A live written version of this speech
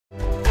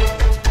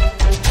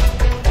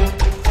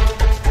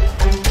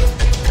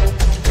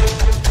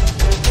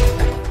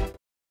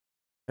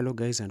Hello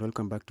guys and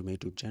welcome back to my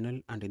YouTube channel,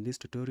 and in this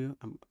tutorial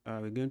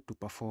we're going to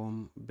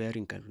perform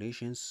bearing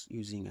calculations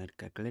using a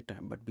calculator.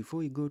 But before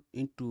we go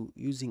into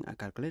using a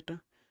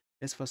calculator,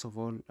 let's first of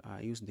all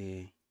use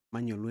the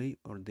manual way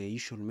or the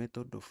usual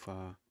method of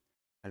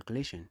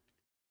calculation.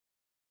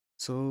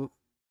 So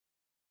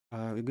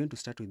we're going to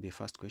start with the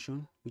first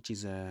question, which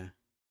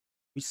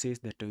says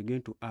that we're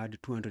going to add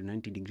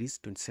 290 degrees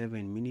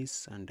 27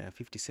 minutes and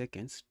 50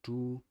 seconds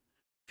to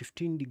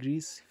 15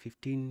 degrees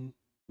 15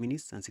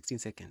 minutes and 16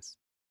 seconds.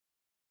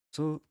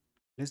 So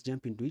let's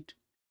jump into it.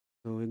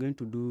 So we're going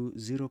to do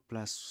 0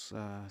 plus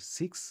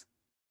 6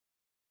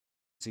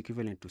 is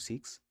equivalent to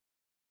 6,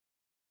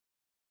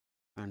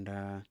 and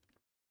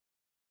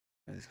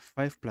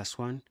 5 plus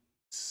 1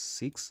 is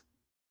 6.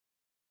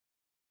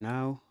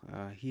 Now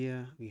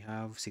here we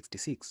have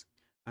 66,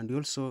 and we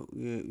also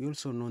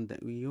know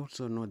that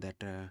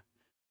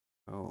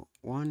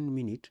 1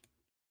 minute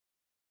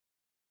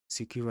is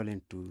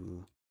equivalent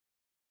to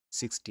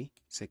 60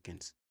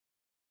 seconds.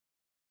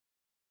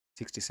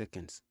 60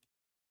 seconds.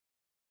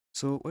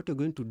 So what we're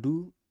going to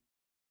do,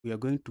 we are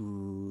going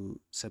to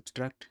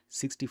subtract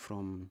 60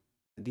 from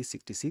this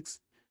 66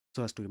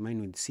 so as to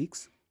remain with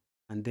 6,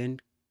 and then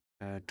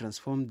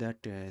transform that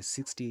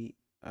 60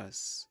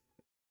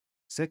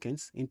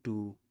 seconds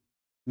into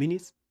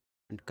minutes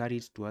and carry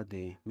it toward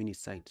the minute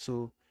side.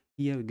 So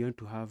here we're going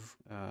to have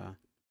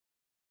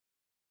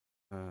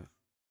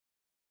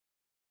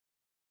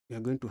we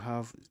are going to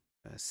have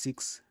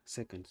 6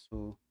 seconds.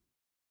 So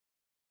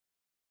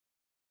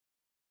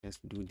let's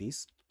do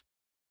this.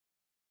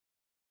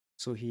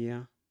 So here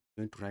I'm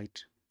going to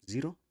write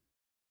 0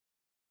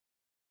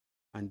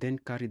 and then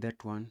carry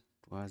that one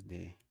towards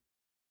the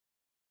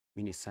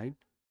minute side.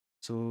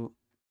 So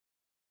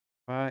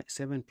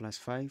 7 plus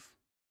 5,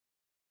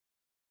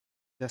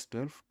 that's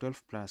 12.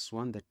 12 plus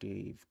 1 that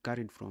we've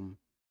carried from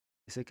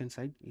the second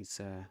side is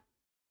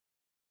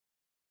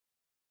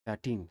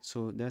 13.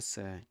 So that's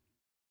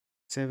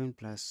 7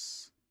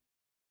 plus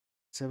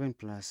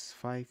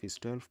 5 is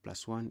 12,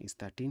 plus 1 is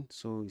 13.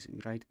 So we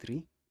write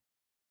 3,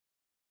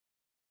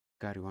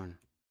 carry 1.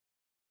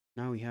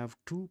 Now we have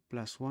 2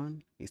 plus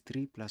 1 is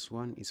 3, plus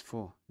 1 is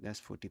 4. That's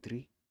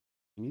 43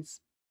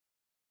 minutes.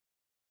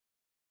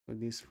 So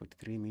this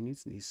 43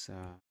 minutes is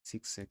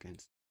 6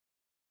 seconds.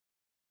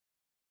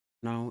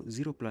 Now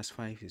 0 plus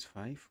 5 is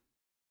 5.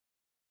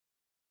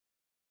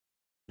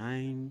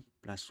 9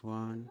 plus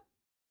 1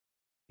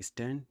 is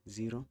 10.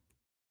 0,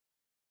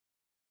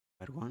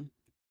 carry 1.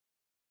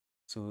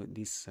 So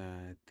this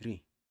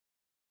 3.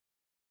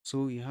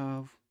 So we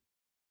have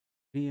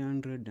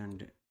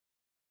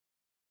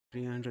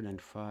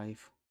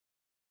 305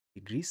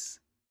 degrees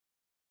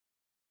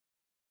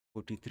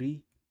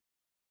 43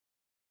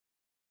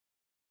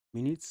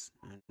 minutes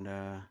and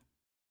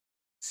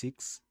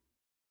 6,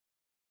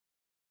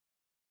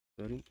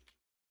 sorry,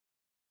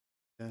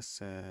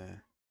 that's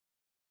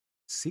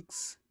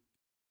 6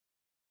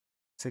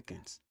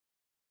 seconds.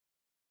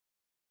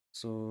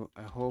 So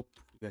I hope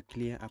we are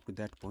clear up to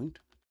that point.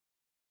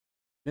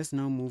 Let's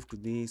now move to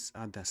this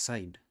other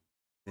side,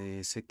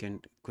 the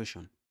second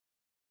question,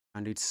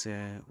 and it's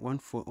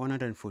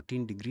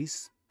 114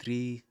 degrees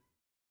 3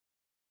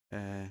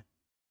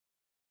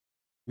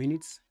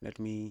 minutes. Let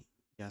me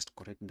just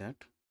correct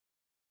that.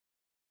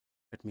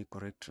 Let me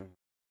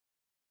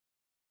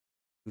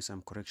do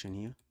some correction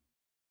here.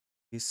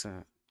 This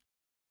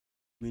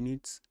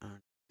minutes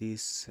and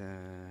this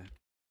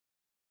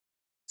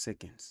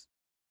seconds.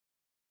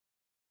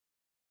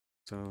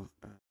 So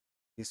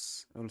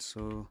this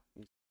also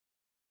is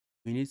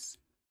minutes,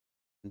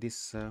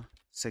 this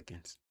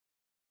seconds.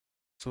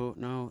 So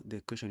now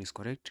the question is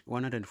correct.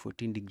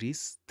 114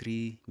 degrees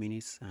 3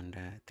 minutes and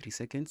 3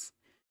 seconds.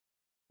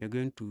 You're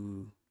going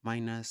to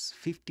minus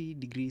 50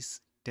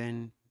 degrees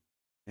 10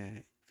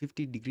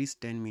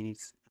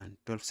 minutes and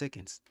 12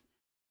 seconds.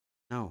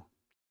 Now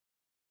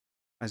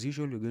as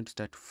usual, we're going to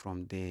start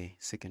from the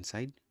second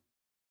side.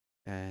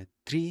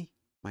 3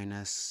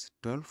 minus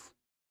 12,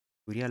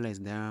 we realize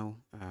now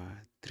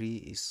 3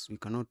 is, we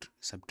cannot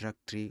subtract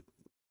 3,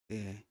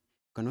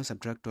 cannot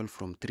subtract 12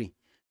 from 3.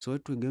 So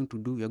what we're going to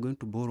do, we are going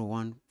to borrow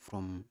 1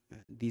 from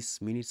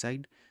this minute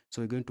side.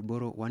 So we're going to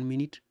borrow 1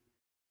 minute,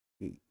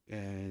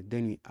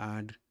 then we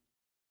add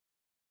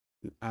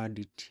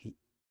it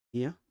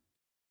here.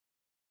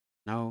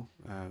 Now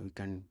we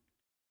can,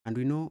 and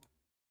we know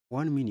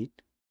 1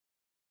 minute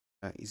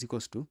is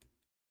equals to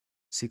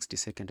 60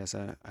 seconds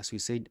as we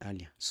said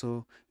earlier.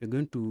 So we're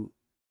going to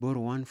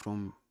borrow 1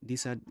 from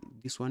this 1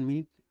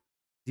 minute,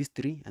 this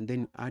 3, and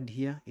then add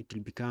here. It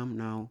will become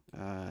now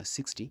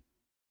 60.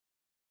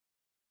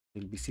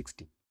 It will be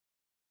 60.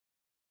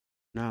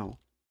 Now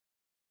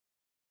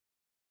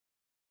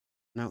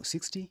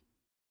 60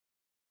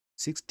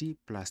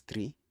 plus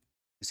 3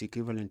 is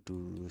equivalent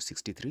to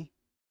 63.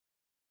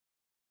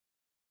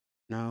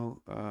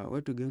 Now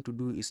what we're going to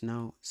do is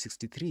now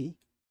 63.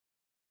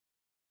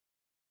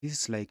 This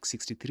is like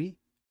 63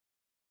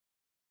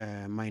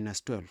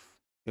 minus 12.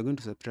 We're going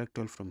to subtract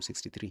 12 from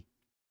 63.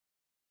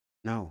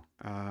 Now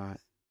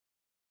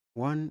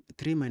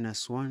 3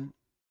 minus 1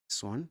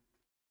 this one.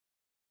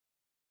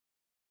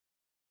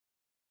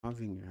 I'm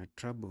having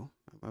trouble.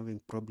 I'm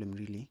having problem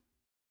really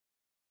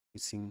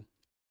using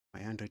my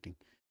handwriting.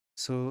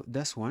 So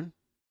that's one.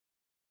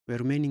 We're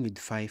remaining with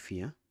 5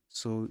 here.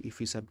 So if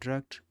we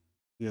subtract,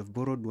 we have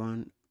borrowed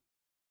one.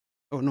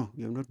 Oh no,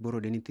 we have not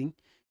borrowed anything.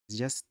 It's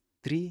just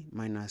 3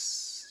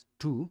 minus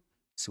 2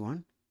 is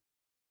 1.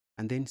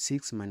 And then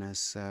 6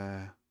 minus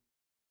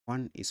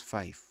 1 is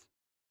 5.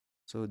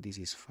 So this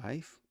is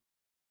 5.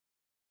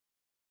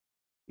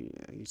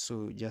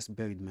 So just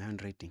bear with my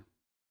handwriting.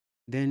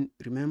 Then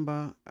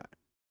remember,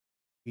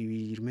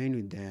 we remain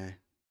with the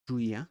 2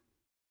 here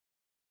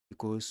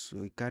because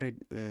we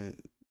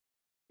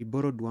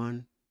borrowed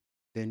 1,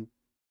 then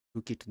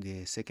took it to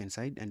the second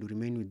side, and we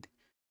remain with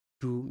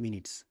 2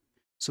 minutes.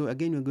 So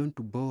again, we're going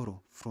to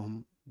borrow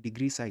from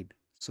degree side.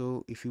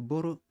 So if you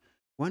borrow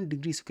 1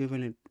 degree is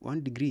equivalent,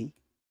 1 degree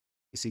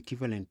is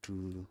equivalent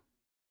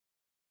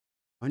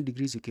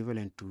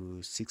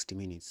to 60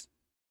 minutes.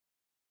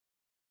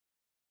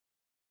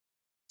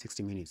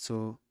 60 minutes.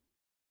 So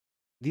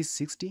this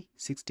 60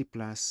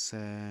 plus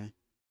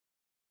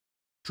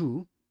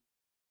 2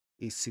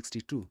 is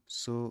 62.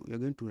 So we're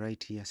going to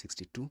write here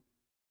 62.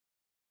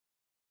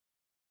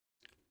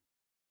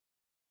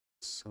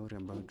 Sorry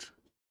about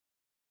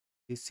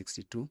this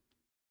 62.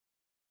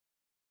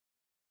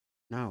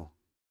 Now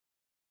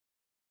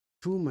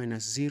 2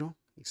 minus 0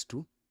 is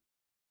 2.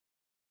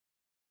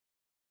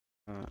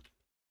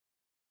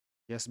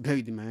 Just bear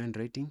with my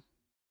handwriting.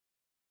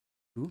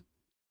 2.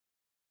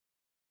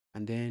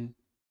 And then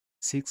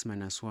 6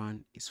 minus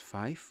 1 is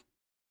 5.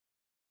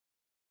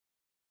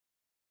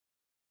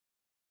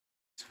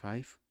 It's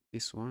 5.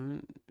 This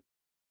one.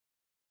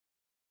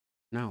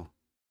 Now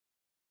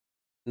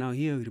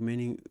here we're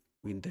remaining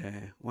with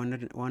the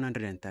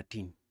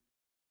 113.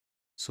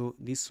 So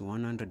this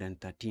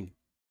 113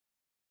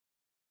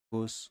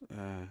 because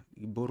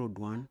we borrowed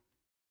 1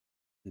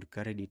 and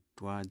carried it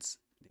towards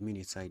the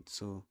minute side.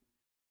 So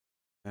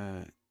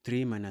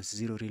 3 minus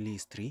 0 really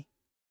is 3.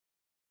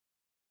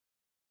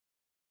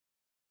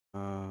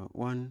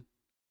 1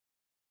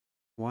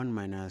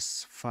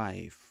 minus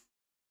 5.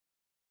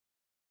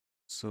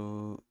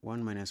 So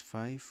 1 minus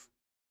 5.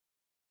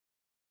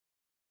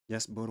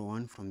 Just borrow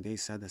 1 from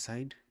this other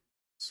side.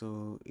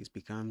 So it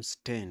becomes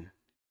 10.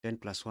 10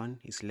 plus 1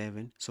 is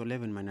 11. So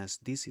 11 minus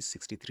this is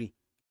 63.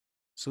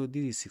 So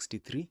this is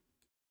 63.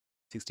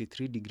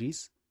 63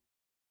 degrees.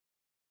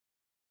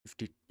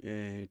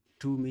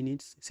 52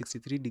 minutes.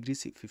 63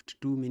 degrees,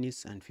 52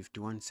 minutes and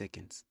 51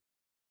 seconds.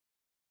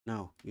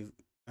 Now,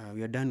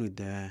 we are done with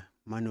the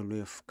manual way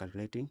of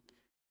calculating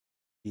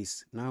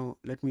this. Now,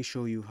 let me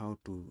show you how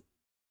to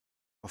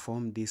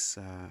perform this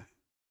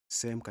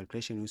same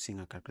calculation using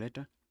a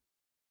calculator.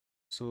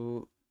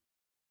 So,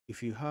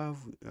 if you have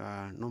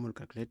a normal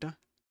calculator,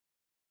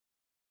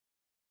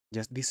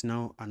 just this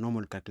now a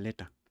normal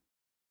calculator,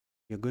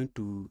 you're going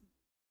to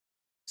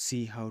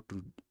see how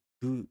to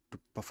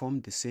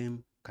perform the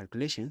same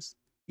calculations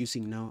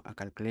using now a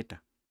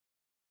calculator,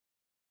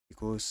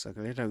 because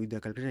with the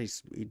calculator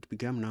it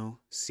become now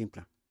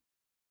simpler.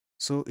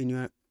 So in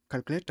your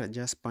calculator,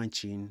 just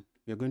punch in.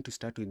 We are going to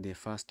start with the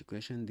first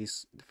equation. The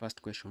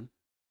first question,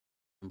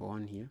 number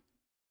 1 here,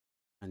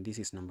 and this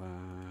is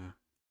number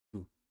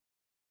 2.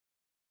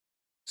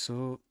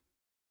 So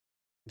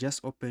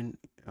just open,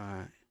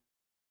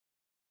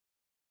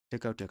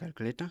 take out your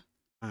calculator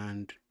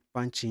and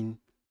punch in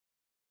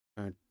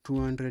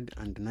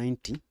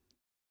 290.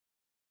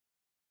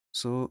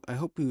 So I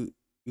hope you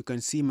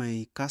can see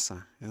my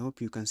cursor. I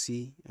hope you can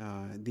see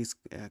this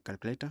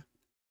calculator.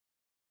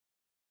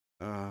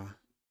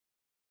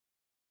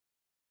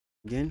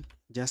 Again,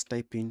 just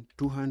type in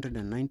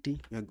 290.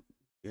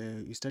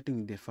 You're starting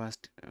with the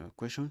first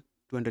question,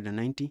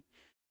 290.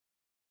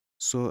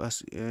 So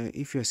as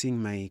if you're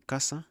seeing my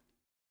cursor,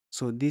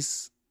 so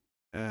this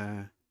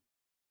we're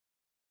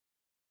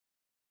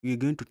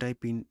going to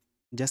type in,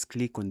 just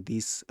click on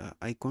this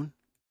icon,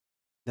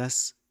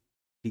 that's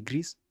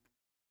degrees,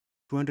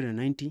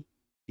 290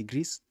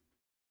 degrees,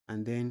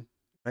 and then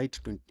type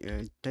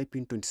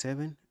in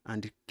 27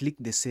 and click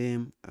the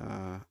same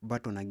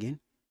button again,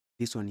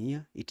 this one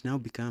here. It now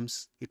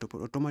becomes, it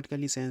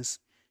automatically sends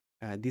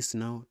this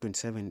now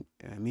 27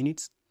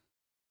 minutes,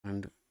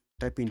 and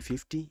type in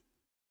 50,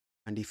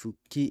 and if you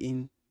key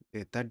in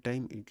the third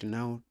time, it will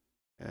now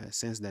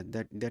sense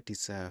that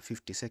is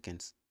 50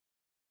 seconds.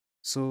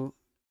 So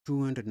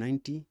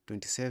 290,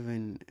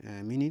 27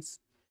 minutes,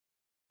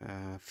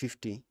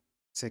 50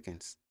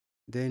 seconds.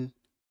 Then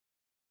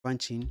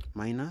punch in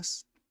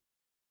minus,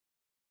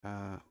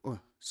 oh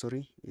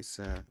sorry, it's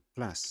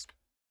plus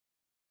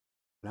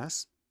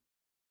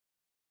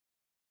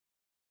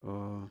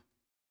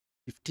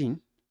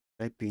 15.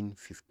 Type in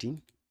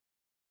 15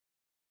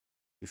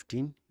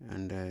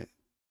 and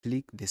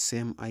click the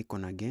same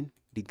icon again,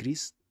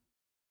 degrees.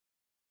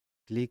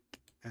 Click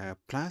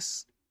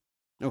plus,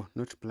 oh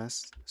not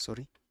plus,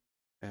 sorry,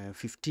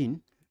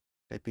 15.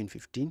 Type in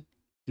 15,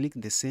 click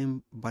the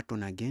same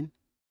button again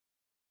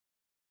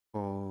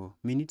for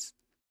minutes,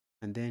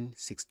 and then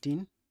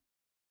 16.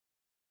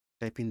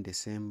 type in the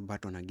same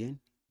button again,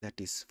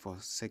 that is for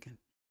second.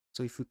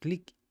 So if we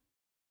click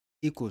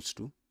equals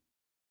to,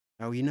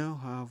 we now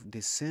have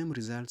the same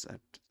results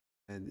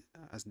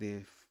as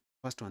the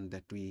first one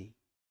that we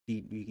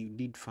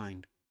did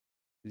find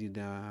in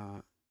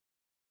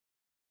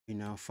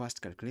our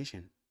first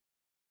calculation.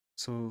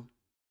 So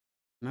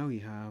now we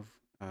have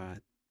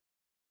the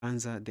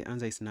answer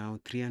is now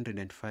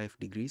 305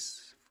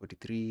 degrees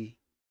 43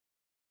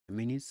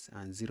 minutes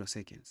and 0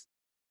 seconds.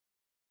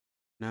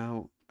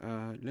 Now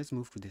let's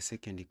move to the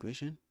second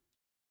equation.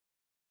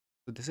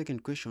 So the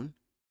second question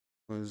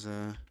was,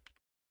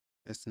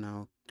 let's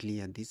now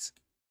clear this.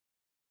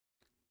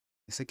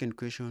 The second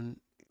question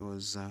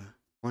was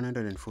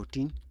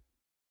 114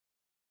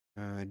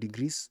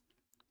 degrees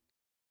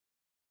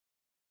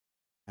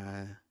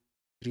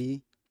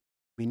 3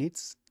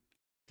 minutes,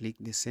 click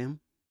the same,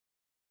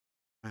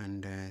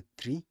 and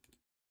 3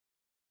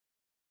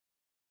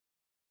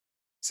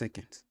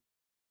 seconds,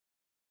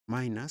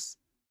 minus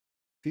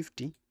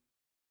 50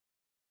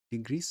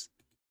 degrees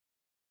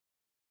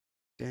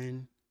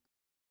 10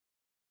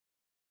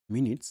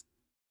 minutes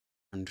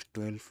and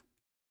 12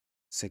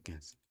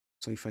 seconds.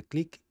 So if I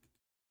click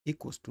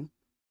equals to,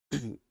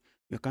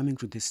 we're coming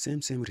to the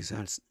same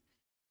results.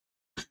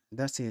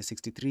 That's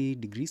 63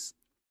 degrees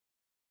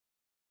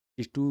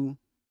 52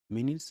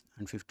 minutes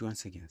and 51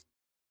 seconds.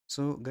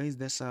 So guys,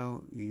 that's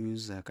how you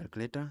use a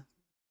calculator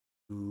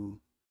to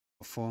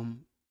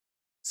perform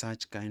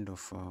such kind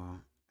of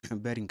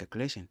bearing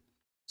calculation.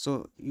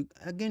 So you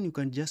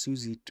can just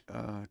use it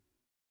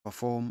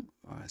perform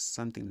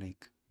something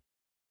like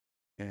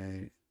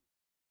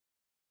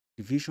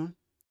division.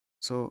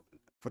 So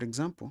for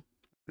example,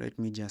 let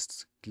me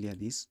just clear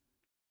this.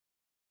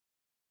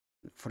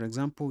 For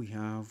example, we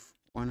have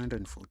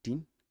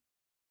 114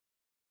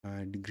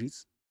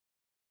 degrees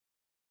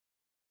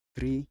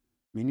 3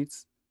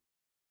 minutes,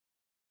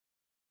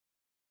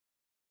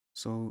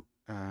 so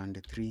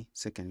and 3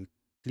 seconds. You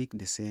click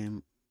the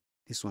same,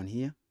 this one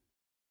here,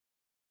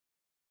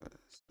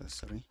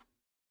 sorry,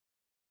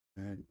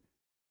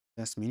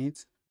 just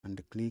minutes,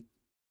 and click,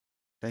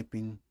 type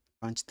in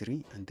punch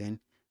 3 and then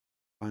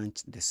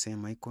punch the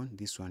same icon,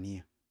 this one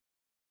here,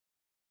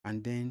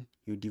 and then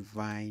you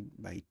divide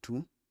by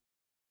 2.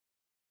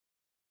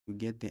 You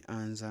get the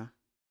answer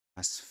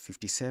as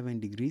 57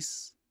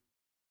 degrees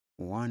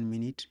 1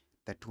 minute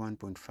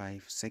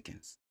 31.5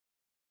 seconds.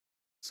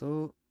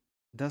 So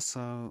that's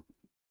how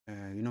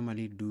you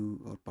normally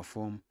do or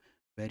perform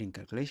bearing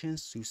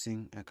calculations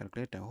using a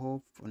calculator.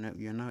 Hope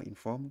you are now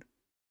informed.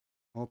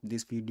 Hope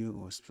this video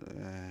was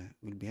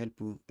will be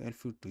helpful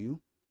to you.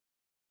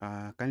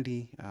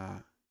 Kindly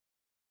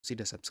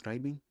consider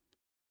subscribing,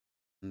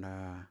 and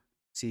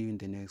see you in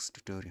the next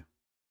tutorial.